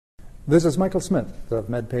This is Michael Smith of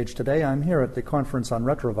MedPage Today. I'm here at the Conference on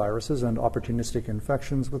Retroviruses and Opportunistic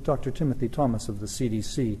Infections with Dr. Timothy Thomas of the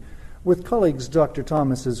CDC. With colleagues, Dr.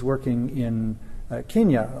 Thomas is working in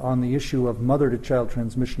Kenya on the issue of mother-to-child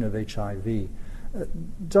transmission of HIV.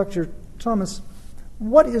 Dr. Thomas,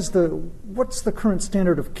 what's the current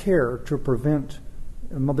standard of care to prevent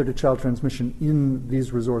mother-to-child transmission in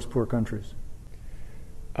these resource-poor countries?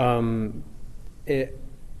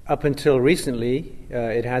 Up until recently,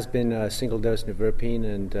 it has been single-dose nevirapine,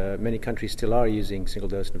 and many countries still are using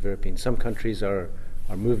single-dose nevirapine. Some countries are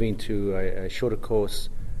moving to a shorter course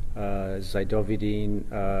zidovudine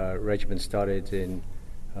regimen started in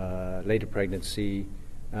later pregnancy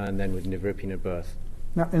and then with nevirapine at birth.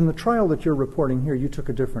 Now, in the trial that you're reporting here, you took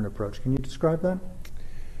a different approach. Can you describe that?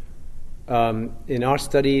 In our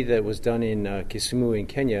study that was done in Kisumu in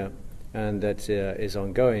Kenya and that is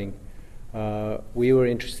ongoing, we were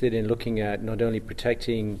interested in looking at not only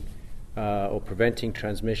protecting or preventing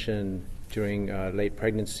transmission during late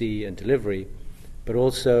pregnancy and delivery, but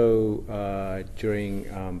also during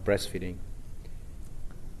breastfeeding.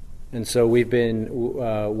 And so we've been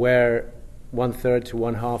where 1/3 to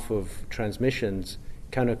 1/2 of transmissions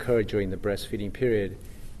can occur during the breastfeeding period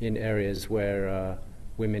in areas where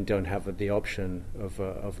women don't have the option of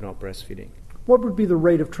not breastfeeding. What would be the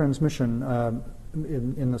rate of transmission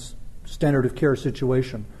in the standard of care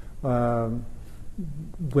situation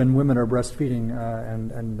when women are breastfeeding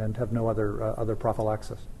and have no other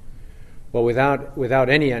prophylaxis? Well, without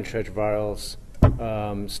any antiretrovirals,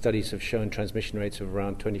 studies have shown transmission rates of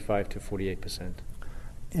around 25 to 48%.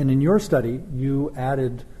 And in your study, you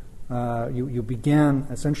added, you began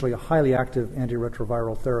essentially a highly active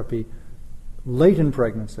antiretroviral therapy late in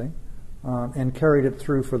pregnancy and carried it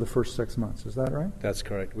through for the first 6 months. Is that right? That's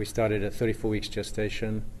correct. We started at 34 weeks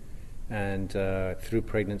gestation and through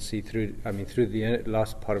pregnancy, through the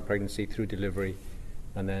last part of pregnancy, through delivery,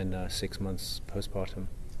 and then 6 months postpartum.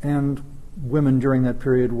 And women during that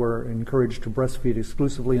period were encouraged to breastfeed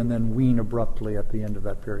exclusively and then wean abruptly at the end of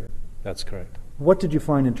that period. That's correct. What did you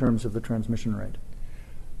find in terms of the transmission rate?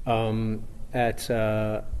 At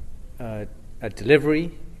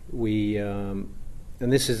delivery, we, and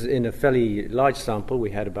this is in a fairly large sample, we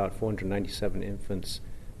had about 497 infants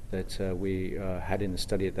that we had in the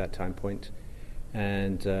study at that time point.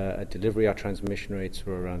 And at delivery, our transmission rates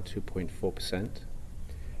were around 2.4%.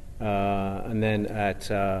 And then at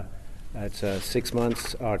 6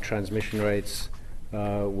 months, our transmission rates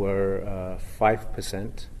were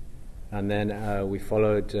 5%. And then we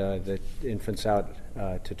followed the infants out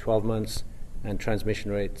to 12 months, and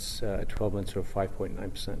transmission rates at 12 months were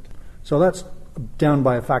 5.9%. So that's down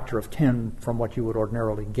by a factor of 10 from what you would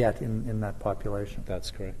ordinarily get in that population. That's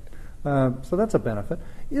correct. So that's a benefit.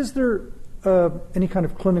 Is there any kind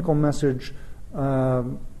of clinical message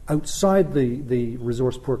outside the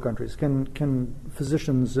resource-poor countries? Can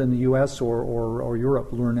physicians in the U.S. or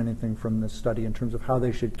Europe learn anything from this study in terms of how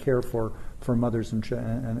they should care for mothers and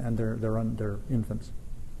their infants?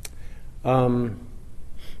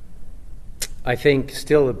 I think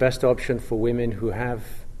still the best option for women who have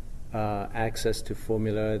access to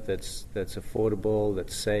formula that's affordable,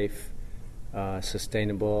 that's safe,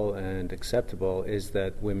 sustainable, and acceptable is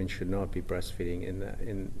that women should not be breastfeeding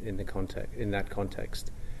in that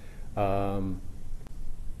context.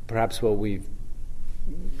 Perhaps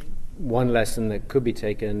one lesson that could be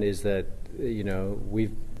taken is that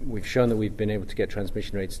we've shown that we've been able to get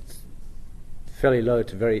transmission rates fairly low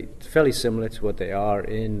to fairly similar to what they are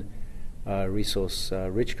in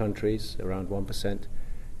resource-rich countries, around 1%.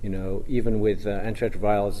 Even with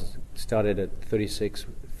antiretrovirals started at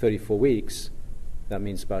 34 weeks, that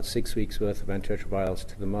means about 6 weeks worth of antiretrovirals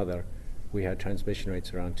to the mother, we had transmission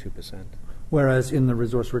rates around 2%. Whereas in the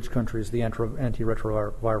resource-rich countries, the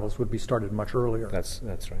antiretrovirals would be started much earlier. That's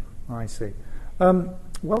right. I see.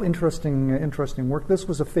 Well, interesting work. This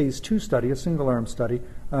was a phase 2 study, a single-arm study.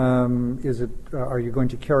 Are you going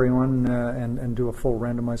to carry on and do a full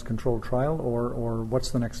randomized controlled trial, or what's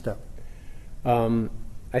the next step?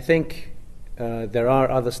 I think there are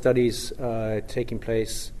other studies taking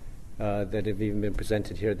place that have even been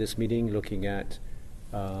presented here at this meeting, looking at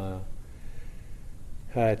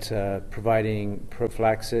providing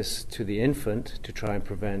prophylaxis to the infant to try and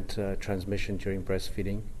prevent transmission during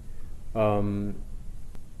breastfeeding.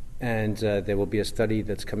 And there will be a study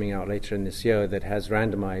that's coming out later in this year that has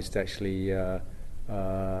randomized actually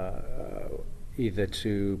either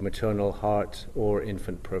to maternal HAART or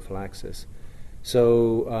infant prophylaxis.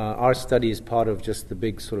 So our study is part of just the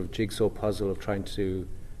big sort of jigsaw puzzle of trying to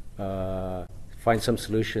find some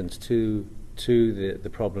solutions to the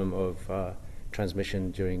problem of transmission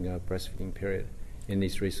during a breastfeeding period in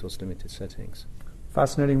these resource-limited settings.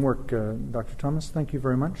 Fascinating work, Dr. Thomas. Thank you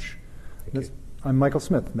very much. Thank you. I'm Michael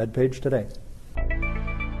Smith, MedPage Today.